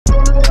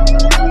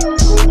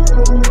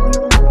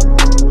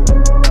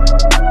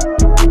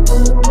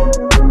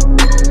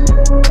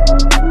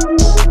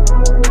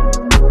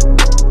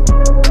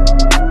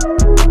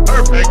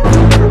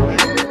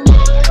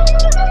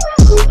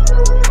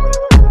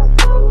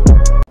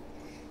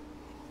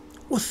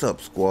What's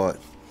up, squad?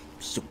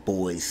 It's your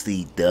boy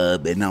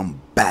C-Dub, and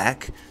I'm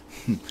back.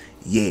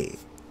 Yeah,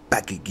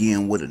 back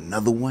again with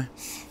another one.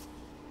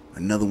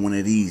 Another one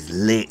of these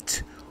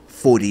lit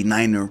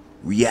 49er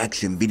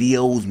reaction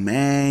videos,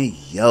 man.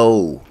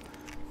 Yo.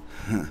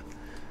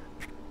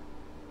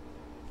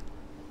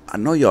 I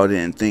know y'all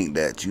didn't think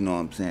that, you know what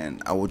I'm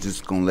saying, I was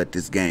just gonna let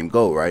this game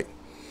go, right?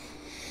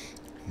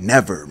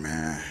 Never,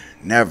 man.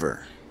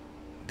 Never.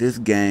 This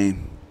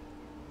game,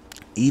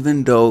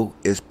 even though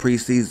it's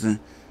preseason,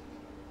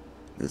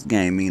 this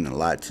game mean a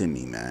lot to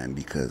me, man,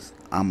 because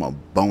I'm a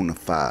bona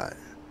fide,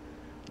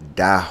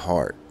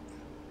 diehard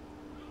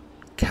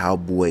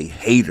Cowboy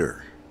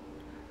hater.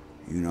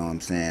 You know what I'm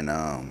saying?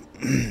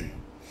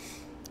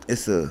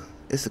 It's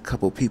a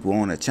couple people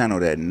on the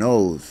channel that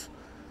knows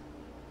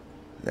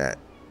that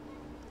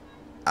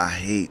I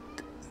hate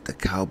the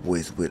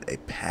Cowboys with a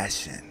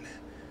passion,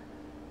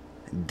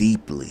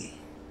 deeply.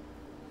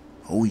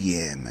 Oh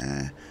yeah,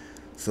 man.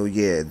 So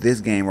yeah,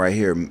 this game right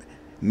here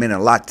meant a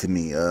lot to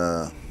me.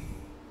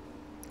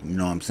 You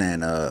know what I'm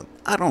saying?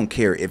 I don't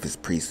care if it's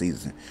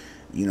preseason.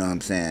 You know what I'm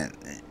saying?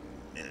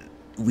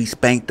 We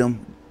spanked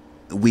them.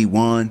 We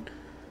won.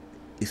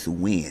 It's a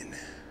win.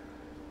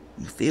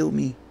 You feel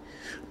me?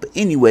 But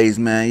anyways,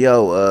 man,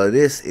 yo,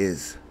 this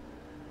is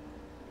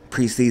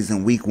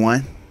preseason week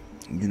 1.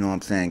 You know what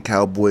I'm saying?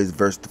 Cowboys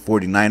versus the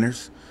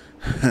 49ers.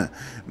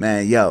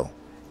 Man, yo,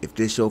 if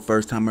this your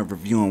first time ever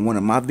viewing one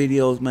of my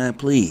videos, man,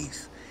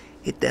 please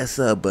hit that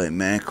sub button,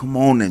 man. Come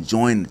on and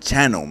join the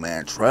channel,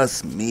 man.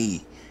 Trust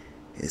me.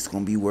 It's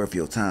going to be worth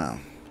your time.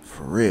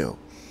 For real.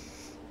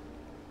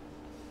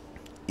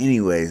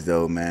 Anyways,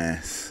 though, man.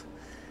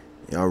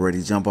 Y'all ready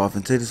to jump off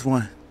into this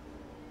one?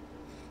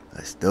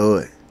 Let's do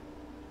it.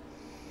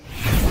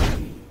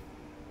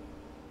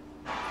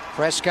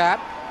 Prescott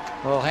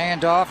will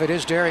hand off. It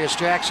is Darius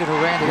Jackson who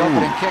ran the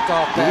opening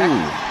kickoff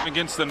back.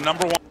 Against the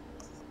number 1.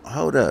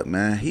 Hold up,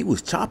 man. He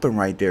was chopping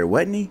right there,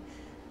 wasn't he?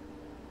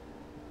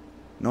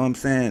 Know what I'm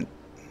saying?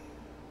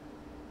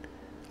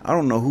 I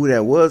don't know who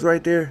that was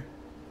right there,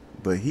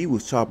 but he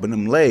was chopping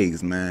them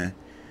legs, man.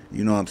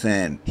 You know what I'm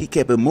saying? He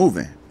kept it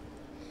moving.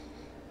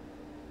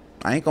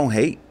 I ain't gonna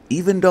hate.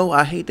 Even though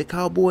I hate the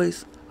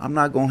Cowboys, I'm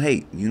not gonna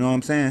hate. You know what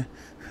I'm saying?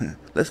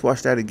 Let's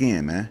watch that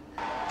again, man.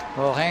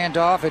 Well, hand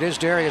off. It is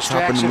Darius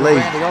Chopping Jackson who legs.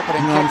 ran the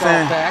opening You know what I'm kickoff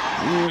saying? back.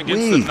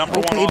 Against the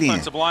number 1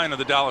 offensive line of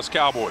the Dallas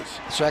Cowboys.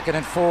 2nd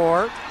and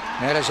 4.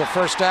 That is a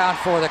first down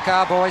for the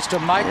Cowboys to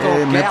Michael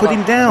Yeah, man, Gallup. put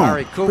him down.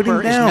 Amari Cooper Put him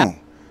is down.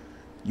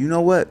 You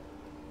know what?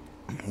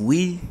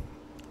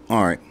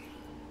 All right.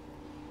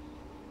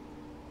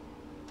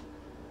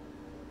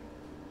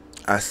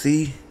 I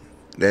see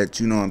that,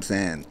 you know what I'm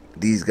saying,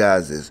 these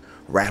guys is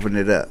wrapping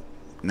it up.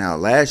 Now,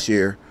 last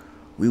year,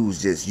 we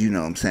was just, you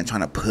know what I'm saying,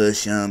 trying to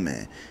push him,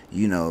 and,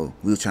 you know,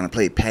 we was trying to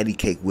play patty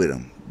cake with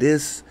him.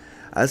 This,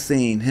 I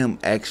seen him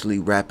actually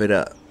wrap it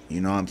up.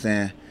 You know what I'm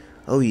saying?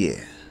 Oh,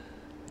 yeah.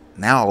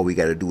 Now all we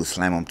got to do is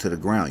slam him to the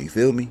ground. You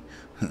feel me?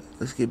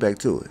 Let's get back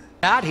to it.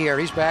 not here.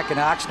 He's back in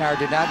Oxnard.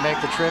 Did not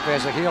make the trip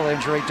as a heel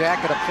injury. Dak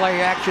going to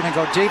play action and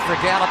go deep for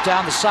Gallup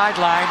down the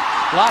sideline.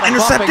 A lot of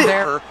bumping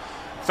there.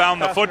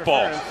 Found the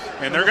football,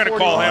 and they're going to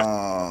call him.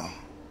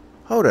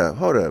 Hold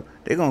up.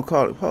 They're going to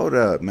call it. Hold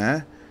up,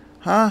 man.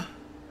 Huh?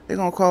 They're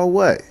going to call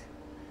what?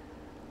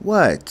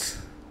 What?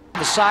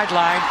 The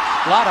sideline.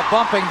 A lot of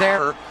bumping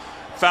there.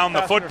 Found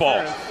the football,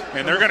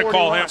 and they're going to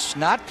call him.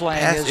 Not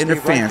playing Pass is the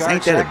interference. right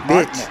Ain't that a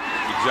guard, bitch?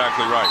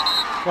 Exactly right.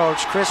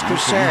 Coach Chris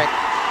Kusarik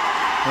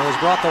has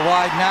brought the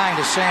wide 9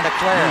 to Santa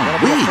Clara.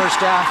 That'll be a first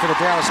down for the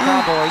Dallas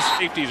Cowboys.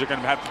 Safeties are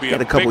going to have to be Got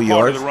a a couple big yards.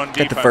 part of the run Got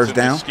defense the first in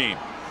down. this scheme.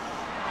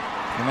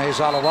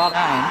 Zalawala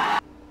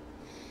 9.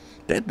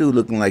 That dude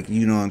looking like,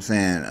 you know what I'm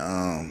saying,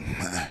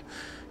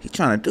 he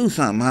trying to do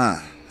something, huh?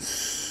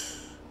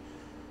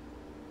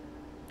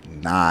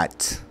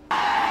 Not.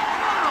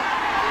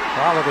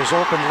 Pollard is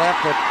open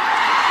left, but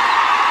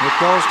it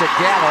goes to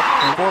Gallup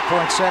in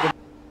 4.7.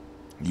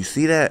 You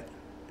see that?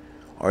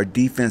 Our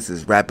defense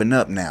is wrapping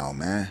up now,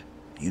 man.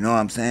 You know what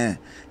I'm saying?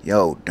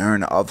 Yo,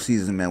 during the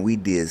offseason, man, we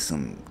did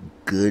some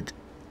good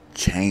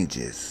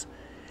changes.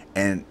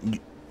 And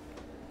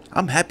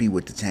I'm happy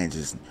with the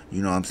changes.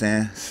 You know what I'm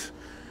saying?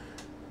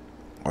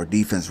 Our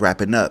defense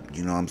wrapping up.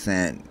 You know what I'm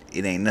saying?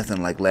 It ain't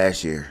nothing like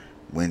last year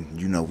when,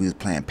 you know, we was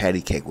playing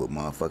patty cake with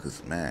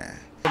motherfuckers, man.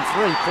 3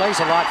 plays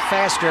a lot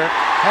faster.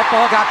 That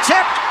ball got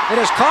tipped. It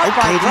is caught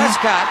by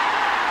Prescott.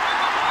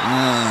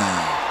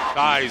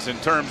 Guys, in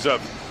terms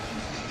of,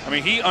 I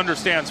mean, he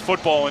understands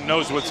football and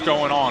knows what's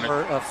going on.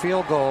 For a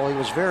field goal, he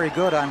was very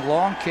good on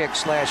long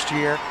kicks last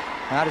year.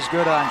 Not as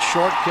good on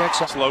short kicks.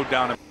 Slowed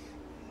down.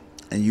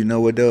 And you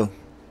know what, though?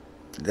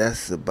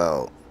 That's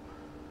about,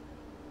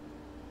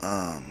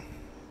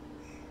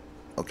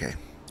 okay.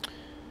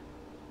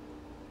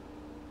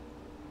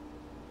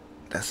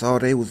 That's all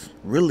they was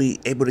really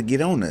able to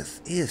get on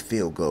us is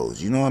field goals.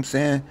 You know what I'm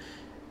saying?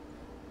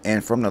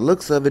 And from the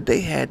looks of it,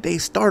 they had their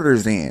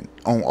starters in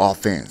on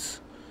offense.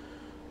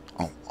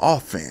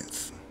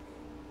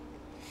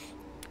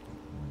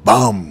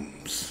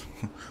 Bums.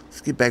 Let's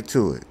get back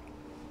to it.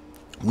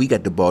 We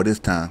got the ball this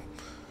time.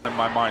 In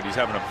my mind, he's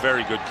having a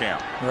very good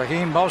camp.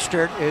 Raheem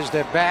Mostert is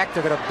the back.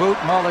 They're going to boot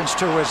Mullins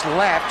to his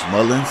left.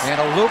 Mullins. And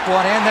a loop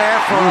one in there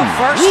for a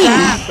first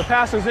down. The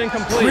pass is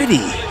incomplete. Pretty.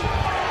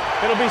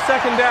 It'll be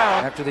second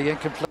down. After the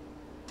incomplete.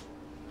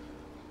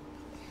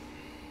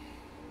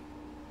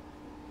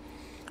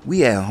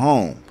 We at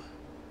home,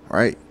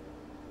 right?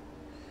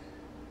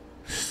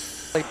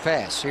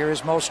 Pass. Here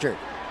is Mostert.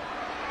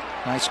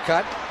 Nice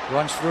cut.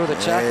 Runs through the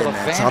tackle of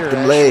Top Vander the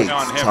Esch. legs.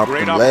 On him. Top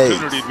Great the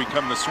opportunity legs. to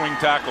become the swing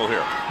tackle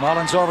here.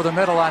 Mullins over the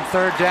middle on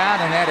third down,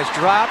 and that is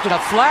dropped, and a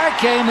flag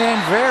came in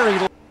very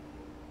late.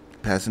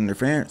 Pass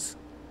interference.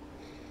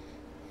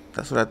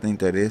 That's what I think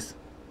that is.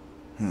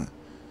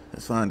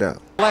 Let's find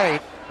out.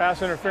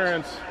 Pass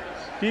interference.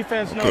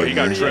 Defense Okay, number he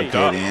got 38. tripped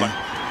up. Then.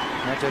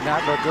 That did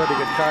not look good to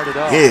get carded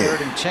off. Yeah.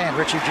 3rd and 10.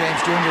 Richie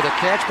James Jr. the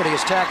catch, but he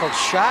is tackled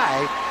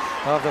shy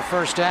of the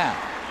first down.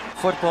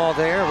 Football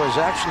there was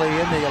actually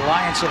in the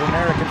Alliance of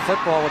American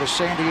Football with a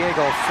San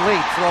Diego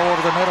Fleet throw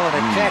over the middle and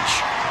a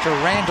catch to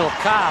Randall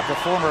Cobb, the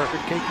former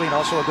Keekling,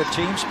 also a good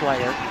teams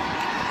player.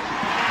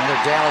 Another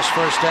Dallas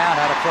first down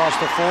out across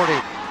the 40.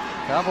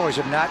 Cowboys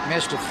have not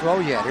missed a throw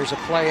yet. Here's a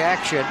play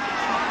action.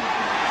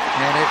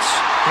 And it's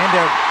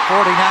into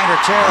 49er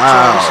territory.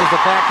 Wow. This is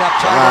the backup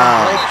tight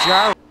end, Blake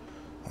Jarwin.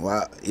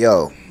 Wow.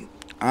 Yo,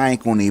 I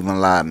ain't gonna even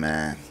lie,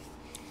 man.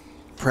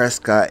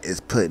 Prescott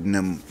is putting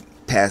them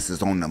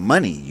passes on the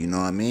money, you know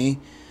what I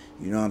mean?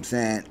 You know what I'm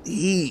saying?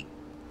 He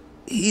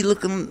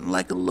looking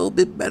like a little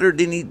bit better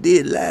than he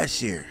did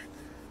last year.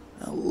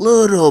 A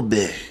little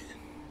bit.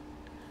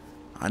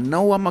 I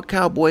know I'm a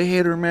Cowboy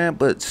hater, man,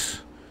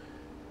 but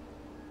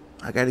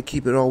I got to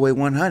keep it all the way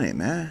 100,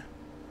 man.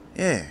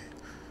 Yeah.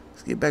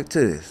 Let's get back to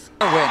this.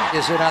 Win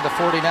is it on the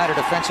 49er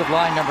defensive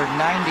line, number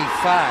 95.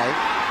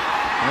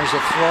 There's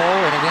a throw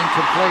and an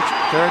incomplete.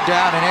 Third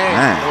down and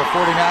 8. The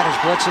 49ers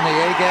blitzing the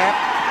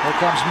A-gap. Here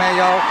comes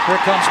Mayo.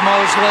 Here comes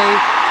Mosley.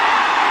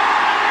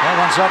 That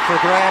one's up for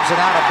grabs and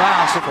out of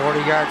bounds. A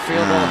 40-yard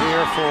field goal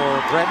here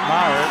for Brett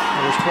Maher.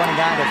 It was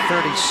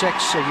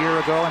 29-36 a year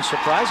ago, and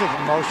surprising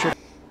motion.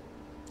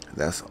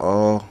 That's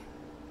all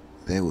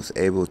they was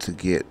able to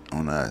get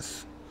on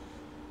us.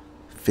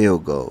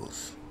 Field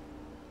goals.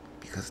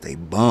 Because they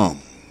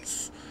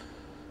bums.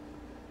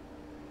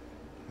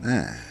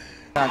 Man.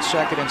 On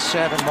 2nd and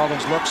 7,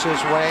 Mullins looks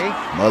his way.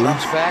 Mullins.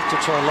 Comes back to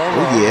Torlolo.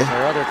 Oh, yeah.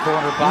 Their other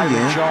corner,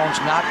 Byron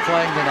Jones, not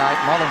playing tonight.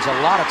 Mullins a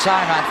lot of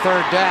time on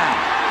third down.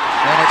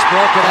 And it's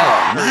broken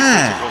up.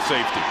 Man. Physical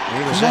safety.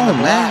 He was Come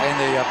on, man.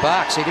 in the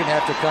box. He didn't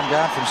have to come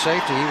down from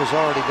safety. He was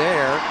already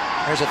there.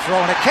 There's a throw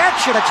and a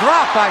catch and a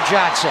drop by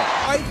Johnson.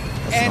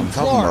 And I'm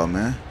talking Clark, about,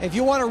 man. if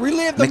you want to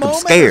relive the Make 'em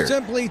moment, scared. or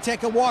simply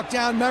take a walk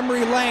down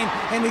memory lane,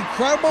 an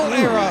incredible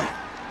era.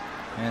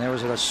 And there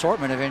was an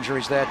assortment of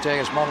injuries that day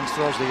as Mullins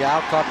throws the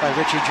out, caught by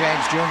Richie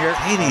James Jr.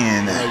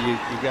 You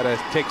got to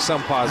take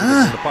some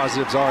positives, and the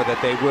positives are that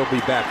they will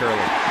be back early.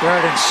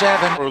 3rd and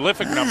 7.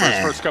 Prolific numbers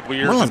first couple of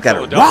years Mullins in got a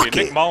Philadelphia. rocket.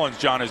 Nick Mullins,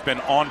 John, has been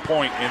on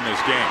point in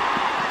this game.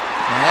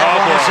 And that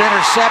one is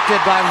intercepted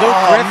by Luke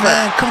Griffin.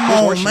 Man, come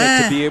on, Fortunate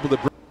man. to be able to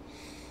bring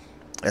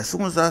As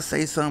soon as I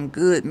say something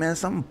good, man,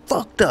 something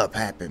fucked up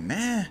happened,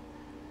 man.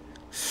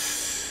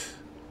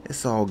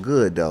 It's all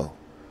good, though.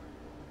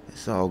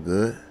 It's all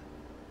good.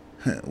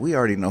 We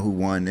already know who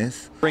won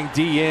this.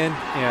 D in,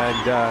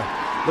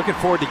 and looking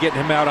forward to getting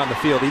him out on the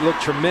field. He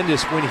looked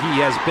tremendous when he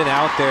has been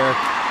out there.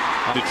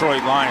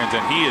 Detroit Lions,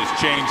 and he has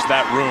changed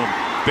that room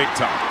big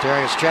time.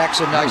 Darius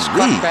Jackson, nice Ooh-wee.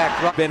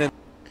 cutback. Been in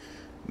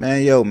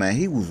Man, yo, man,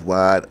 he was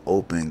wide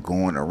open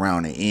going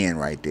around the end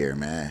right there,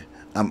 man.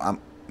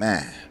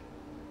 Man,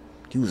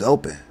 he was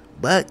open,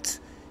 but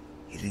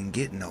he didn't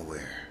get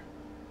nowhere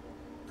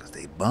because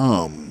they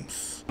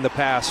bums. the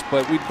past,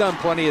 but we've done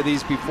plenty of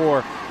these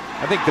before.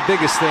 I think the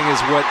biggest thing is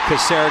what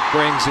Kasarik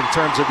brings in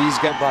terms of these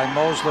guys. By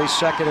Mosley,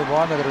 2nd and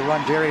 1. They're going to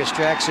run Darius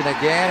Jackson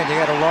again, and you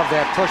got to love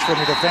that push from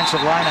the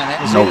defensive line on it.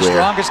 Is he the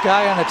strongest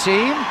guy on the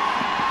team?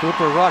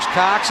 Cooper Rush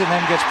Cox and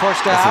then gets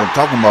pushed That's out. what I'm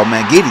talking about,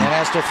 man. Get him. And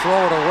has to throw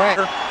it away.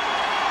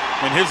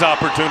 In his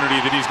opportunity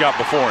that he's got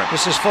before him.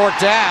 This is 4th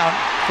down.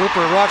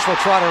 Cooper Rush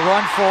will try to run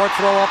for it,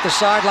 throw up the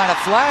sideline. A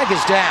flag is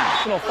down.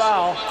 Personal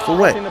foul. For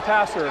what? The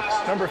passer,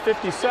 number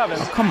 57.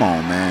 Oh, come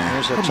on, man.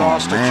 Here's a Come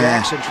toss on, to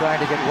man. Jackson trying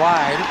to get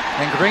wide.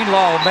 And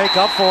Greenlaw will make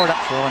up for it.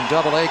 Showing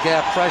double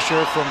A-gap pressure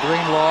from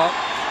Greenlaw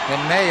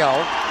and Mayo.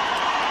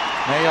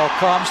 Mayo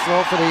comes, throw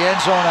for the end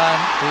zone on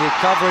the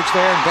coverage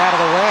there and batted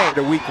away.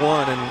 To week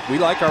 1, and we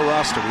like our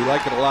roster. We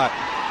like it a lot.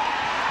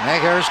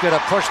 Mager's going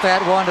to push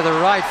that one to the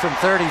right from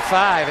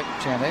 35.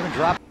 They even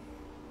dropped.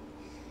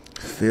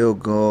 Field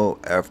goal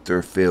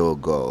after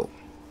field goal.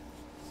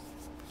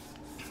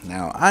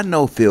 Now, I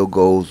know field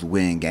goals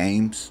win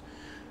games,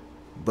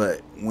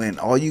 but when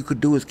all you could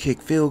do is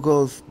kick field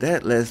goals,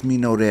 that lets me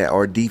know that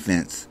our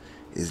defense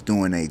is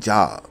doing a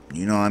job.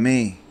 You know what I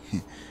mean?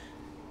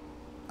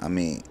 I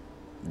mean,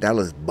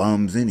 Dallas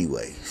bums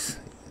anyways.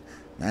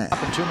 Man.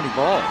 Too many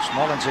balls.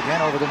 Mullins again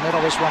over the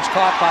middle. This one's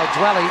caught by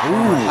Dwelly.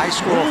 High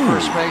school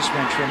first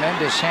baseman.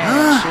 Tremendous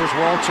hands. Here's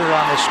Walter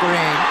on the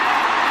screen.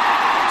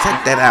 Check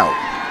that out.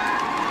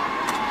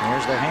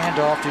 There's the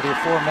handoff to the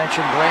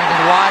aforementioned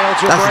Brandon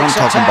Wilds. That's what I'm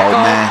talking about,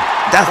 man.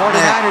 That's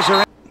 49ers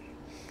are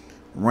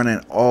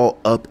running all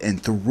up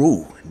and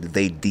through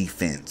they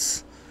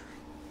defense.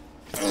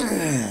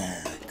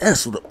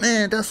 That's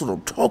what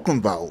I'm talking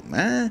about,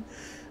 man.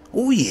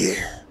 Oh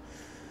yeah.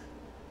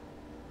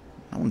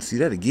 I want to see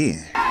that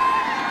again.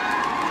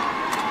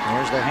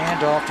 There's the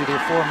handoff to the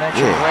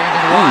aforementioned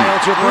Brandon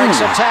Wilds, who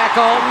breaks a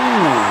tackle.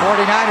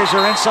 49ers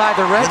are inside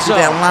the red zone.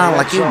 That line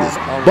like it was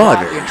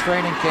butter. In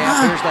training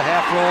camp, here's the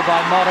half roll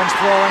by Mullins,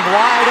 throwing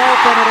wide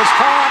open. It is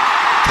caught.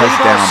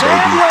 Touchdown,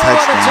 baby.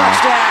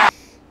 Touchdown.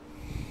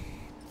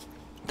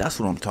 That's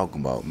what I'm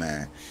talking about,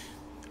 man.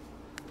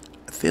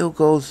 Field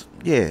goals,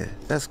 yeah,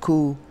 that's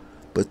cool,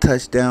 but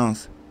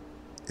touchdowns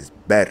is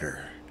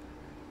better.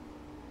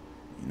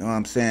 You know what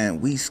I'm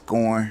saying? We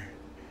scoring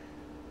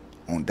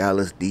on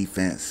Dallas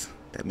defense,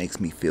 that makes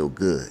me feel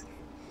good.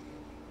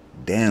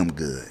 Damn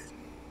good.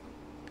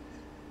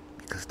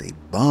 Because they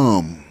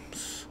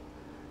bums.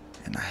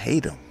 And I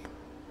hate them.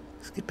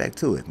 Let's get back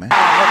to it, man.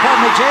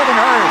 Pardon me,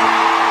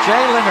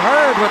 Jalen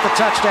Hurd with the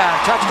touchdown.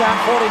 Touchdown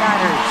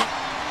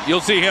 49ers. You'll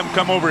see him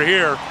come over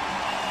here.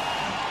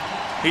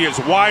 He is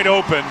wide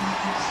open.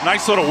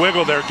 Nice little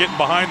wiggle there, getting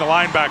behind the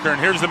linebacker, and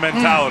here's the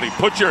mentality.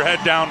 Put your head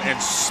down and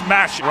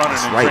smash it. Running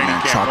That's in right, training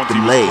man. camp Chop once them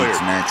he was legs,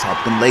 cleared. man.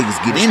 Chop them legs.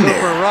 Get in there.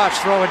 Cooper Rush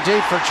throwing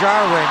deep for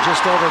Jarwin,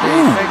 just over the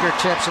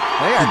fingertips.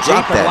 They are deep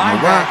dropped at that,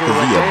 linebacker because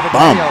with he a David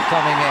bum. Mayo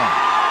coming in.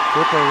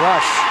 Cooper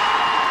Rush.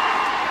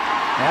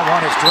 That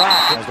one is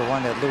dropped. That's the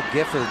one that Luke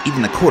Gifford Even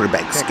the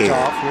quarterback is picked scared.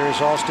 off.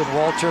 Here's Austin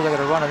Walter. They're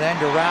going to run an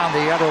end around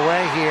the other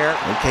way here.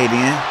 Okay,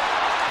 then.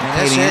 And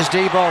this is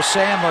Deebo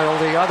Samuel,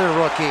 the other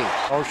rookie.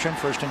 Motion,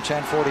 1st and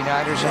 10,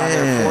 49ers on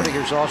their 40.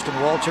 Here's Austin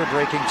Walter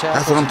breaking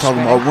tackles. That's what I'm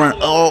talking about.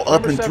 Run all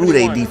up and through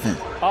their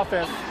defense.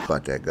 Offense.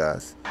 About that,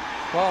 guys.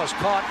 Ball is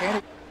caught.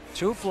 And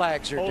 2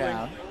 flags are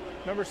down.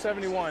 Number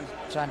 71.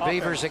 It's on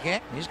Beavers again.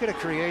 He's going to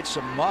create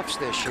some muffs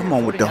this year. Come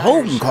on with the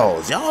holding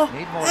calls, y'all.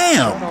 Need more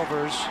Damn.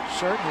 turnovers,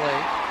 certainly.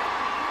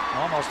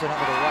 Almost into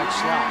the right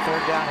slot.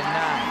 3rd down and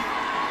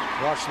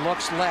 9. Rush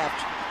looks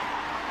left.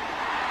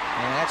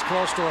 And that's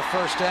close to a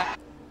first down.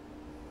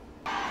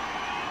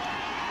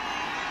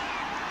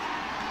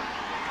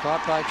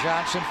 Caught by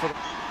Johnson for the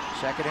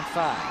 2nd and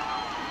 5.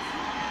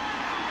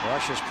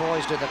 Rush is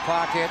poised in the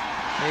pocket.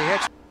 He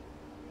hits.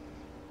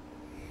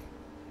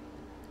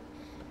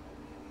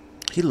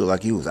 He looked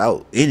like he was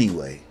out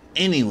anyway.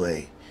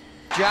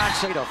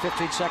 Johnson,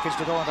 15 seconds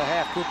to go in the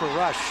half. Cooper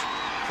Rush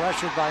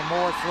pressured by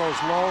Moore, throws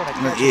low, and a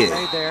catch is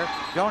made there.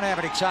 Don't have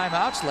any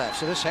timeouts left,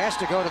 so this has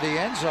to go to the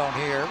end zone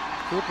here.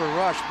 Cooper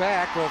Rush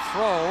back, will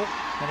throw,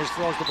 and just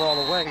throws the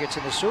ball away. It's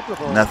in the Super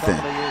Bowl a couple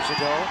of years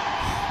ago.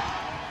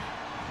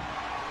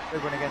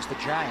 Big one against the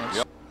Giants.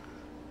 Yep.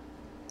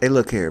 Hey,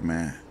 look here,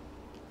 man.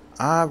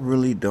 I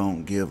really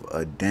don't give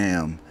a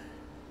damn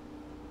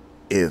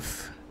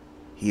if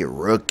he a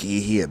rookie,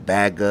 he a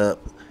backup.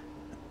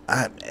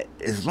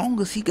 As long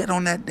as he got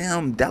on that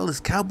damn Dallas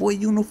Cowboy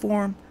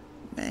uniform,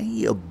 man,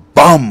 he a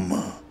bum.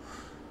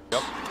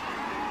 Yep.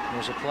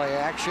 There's a play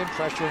action,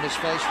 pressure in his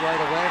face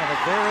right away, and a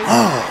very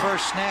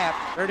first snap,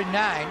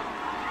 39.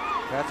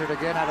 Beathard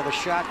again out of the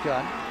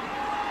shotgun.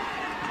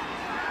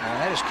 And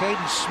that is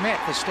Caden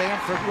Smith, the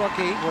Stanford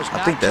rookie.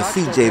 I think that's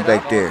CJ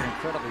back there.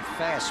 Incredibly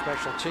fast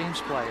special teams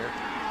player.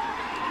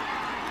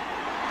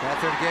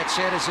 Beathard gets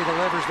in as he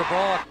delivers the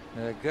ball.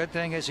 The good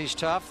thing is he's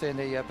tough, and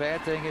the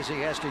bad thing is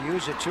he has to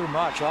use it too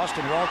much.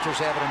 Austin Walter's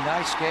having a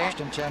nice game.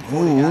 10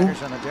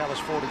 49ers on the Dallas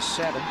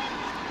 47.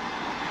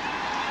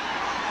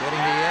 Getting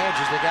the edge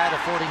is the guy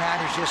the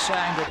 49ers just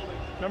signed.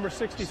 Number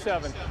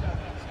 67.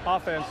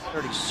 Offense.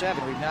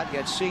 37. We've not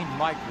yet seen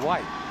Mike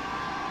White.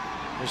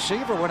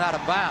 Receiver went out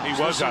of bounds.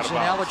 He was out of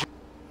bounds.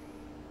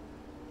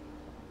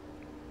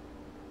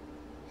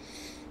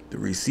 The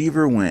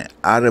receiver went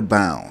out of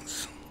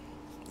bounds.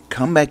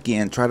 Come back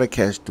in, try to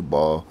catch the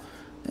ball.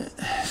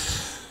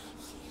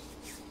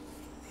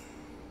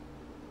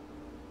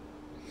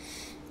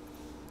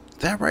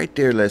 That right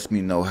there lets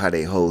me know how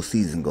their whole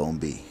season gonna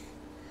be.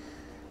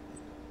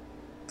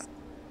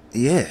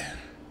 Yeah.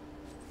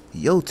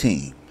 Your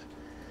team.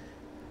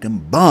 Them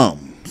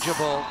bums.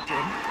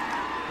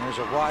 There's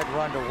a wide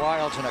run to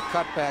Wilds and a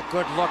cutback.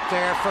 Good look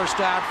there. First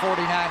down,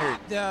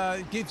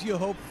 49ers. Gives you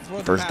hope for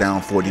the First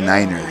down,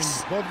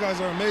 49ers. Both guys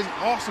are amazing,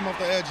 awesome off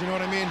the edge. You know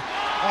what I mean?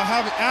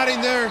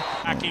 Adding there.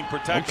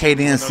 Protection. Okay,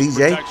 then,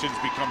 CJ. Protections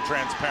become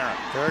transparent.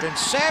 3rd and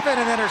 7,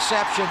 an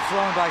interception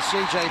thrown by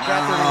CJ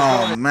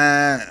Oh,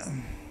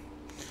 man.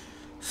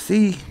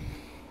 See,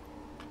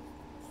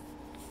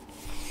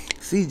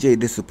 CJ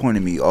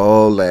disappointed me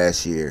all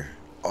last year.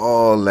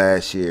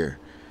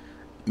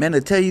 Man,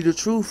 to tell you the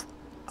truth,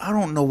 I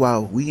don't know why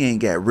we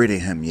ain't got rid of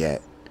him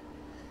yet.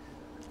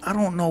 I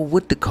don't know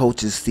what the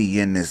coaches see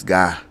in this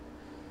guy.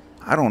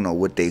 I don't know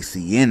what they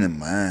see in him,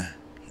 man.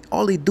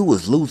 All he do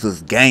is lose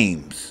us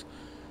games.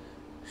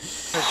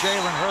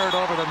 Jalen Hurd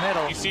over the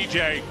middle.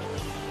 CJ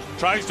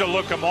tries to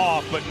look him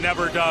off, but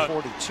never does.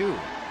 42.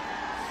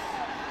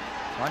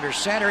 Under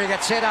center, he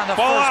gets hit on the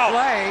Ball first out.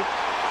 play.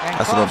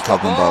 That's what I'm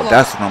talking about.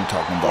 That's what I'm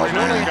talking about,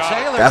 man.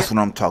 Taylor. That's what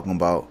I'm talking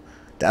about.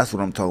 That's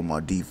what I'm talking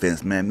about,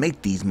 defense, man.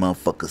 Make these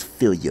motherfuckers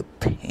feel your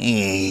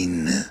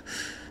pain.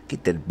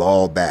 Get that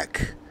ball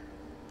back.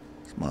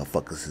 These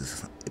motherfuckers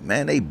is,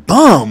 man, they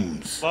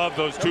bums. Love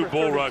those two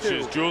bull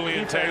rushes,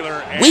 Julian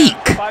Taylor and Weak.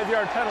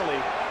 5-yard penalty.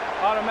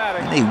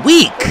 Automatic. Man, they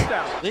weak.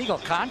 Legal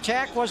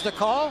contact was the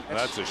call.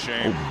 that's a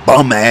shame. Oh,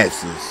 bum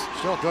asses.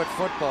 Still good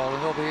football,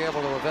 and they'll be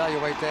able to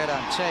evaluate that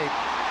on tape.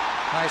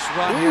 Nice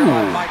run here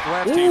by Mike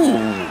Webb. Teams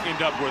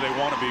end up where they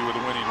want to be with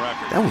a winning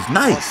record. That was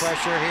More nice.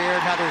 pressure here,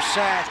 another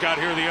sack.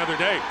 Got here the other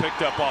day,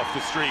 picked up off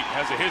the street,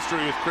 has a history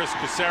with Chris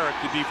Kasarik,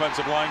 the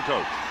defensive line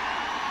coach.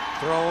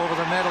 Throw over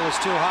the middle is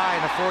too high,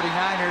 and the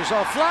 49ers.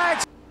 Oh,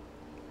 flags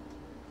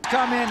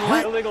come in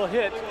late. Illegal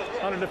hit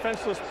on a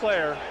defenseless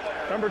player.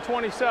 Number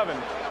 27.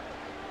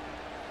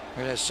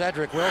 There's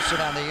Cedric Wilson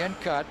on the in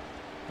cut.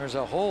 There's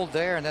a hold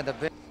there, and then the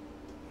big.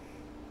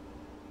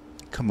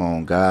 Come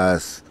on,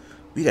 guys.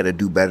 We got to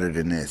do better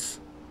than this.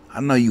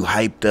 I know you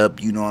hyped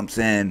up, you know what I'm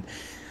saying?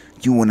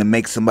 You want to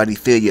make somebody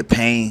feel your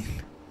pain.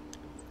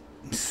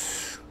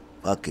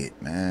 Fuck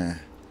it, man.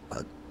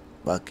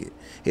 Fuck it.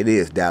 It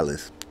is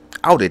Dallas.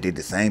 I would have did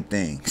the same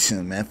thing.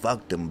 Man,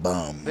 fuck them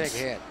bums. Big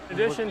hit. In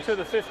addition to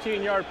the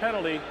 15-yard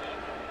penalty,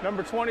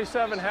 number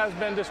 27 has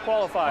been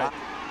disqualified.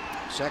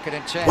 2nd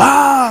and 10.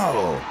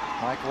 Wow.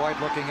 Mike White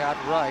looking out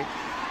right.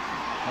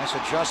 Nice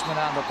adjustment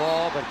on the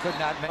ball, but could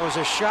not make. It was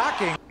a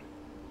shocking.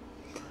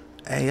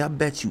 Hey, I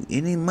bet you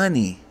any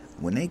money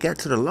when they got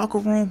to the locker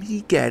room,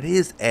 he got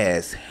his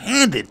ass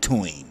handed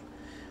to him.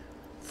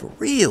 For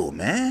real,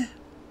 man.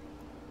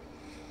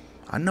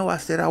 I know I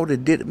said I would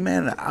have did it,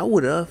 man. I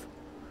would have.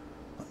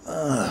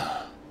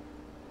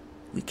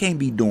 We can't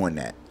be doing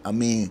that. I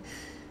mean,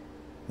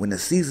 when the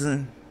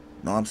season,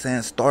 you know what I'm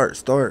saying,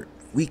 start,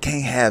 we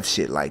can't have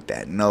shit like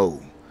that.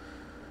 No,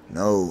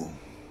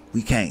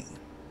 we can't.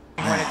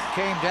 When it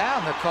came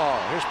down, the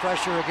call. Here's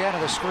pressure again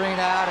of the screen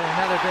out, and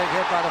another big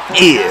hit by the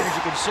 49ers. Yeah,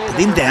 You can see put that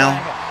him they're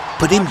down,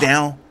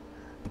 playing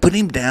put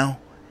him down.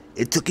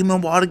 It took him a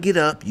while to get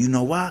up. You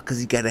know why? Because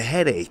he got a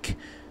headache.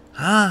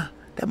 Huh?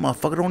 That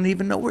motherfucker don't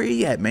even know where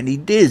he at, man. He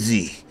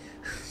dizzy.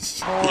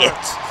 Shit.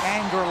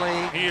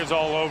 angrily. He is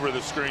all over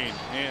the screen.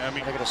 I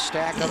mean, They're going to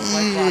stack up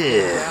play clock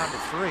down to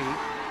 3.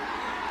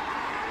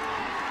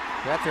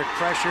 Beathard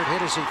pressured,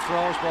 hit as he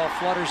throws, ball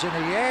flutters in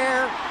the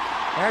air.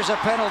 There's a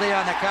penalty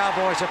on the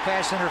Cowboys, a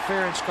pass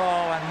interference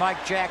call on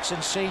Mike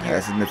Jackson Sr.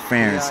 Pass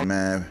interference,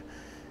 man.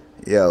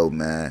 Yo,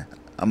 man.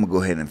 I'm going to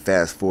go ahead and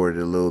fast forward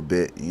a little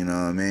bit. You know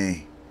what I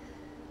mean?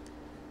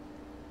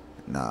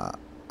 Nah,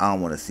 I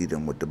don't want to see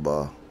them with the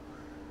ball.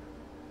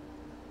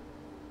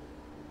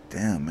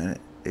 Damn, man.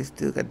 They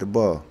still got the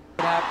ball.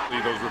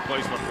 those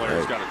replacement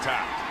players got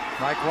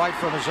attacked. Mike White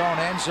from his own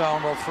end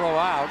zone will throw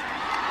out.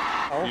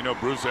 Oh. You know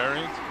Bruce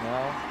Arians?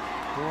 No.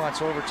 Who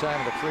wants overtime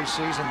in the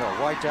preseason,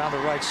 though? White down the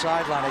right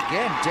sideline.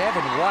 Again,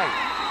 Devin White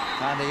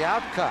on the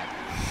outcut.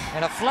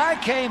 And a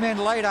flag came in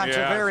late on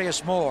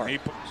Tavarius Moore.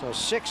 So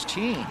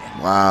 16.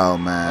 Wow,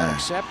 man.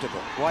 Unacceptable.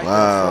 White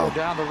will throw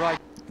down the right.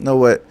 You know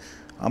what?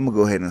 I'm going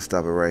to go ahead and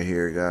stop it right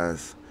here,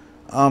 guys.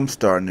 I'm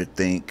starting to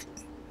think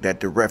that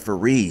the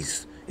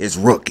referees is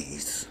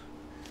rookies.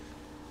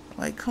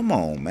 Like, come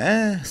on,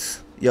 man.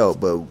 Yo,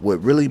 but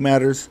what really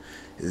matters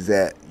is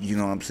that, you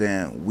know what I'm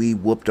saying, we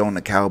whooped on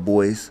the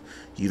Cowboys.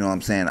 You know what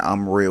I'm saying?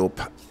 I'm real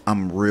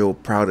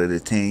proud of the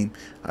team.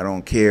 I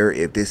don't care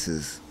if this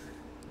is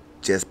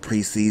just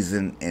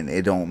preseason and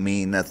it don't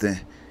mean nothing.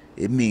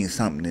 It means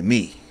something to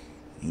me.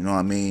 You know what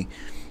I mean?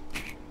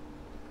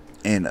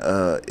 And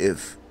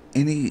if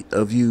any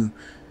of you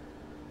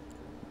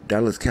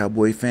Dallas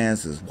Cowboy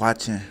fans is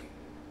watching,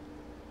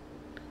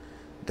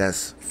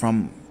 that's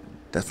from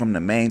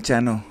the main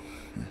channel,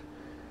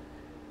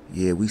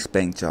 yeah, we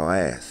spanked y'all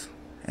ass.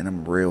 And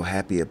I'm real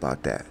happy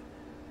about that.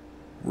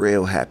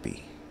 Real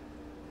happy.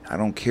 I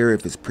don't care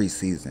if it's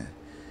preseason.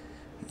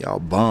 Y'all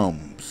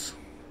bums.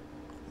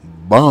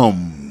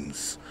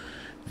 Bums.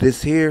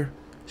 This here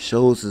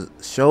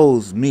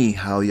shows me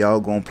how y'all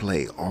gonna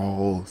play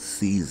all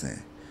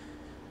season.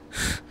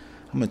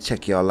 I'm gonna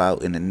check y'all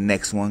out in the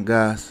next one,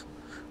 guys.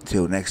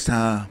 Till next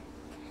time.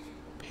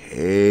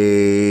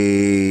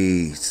 Peace.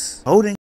 Holding.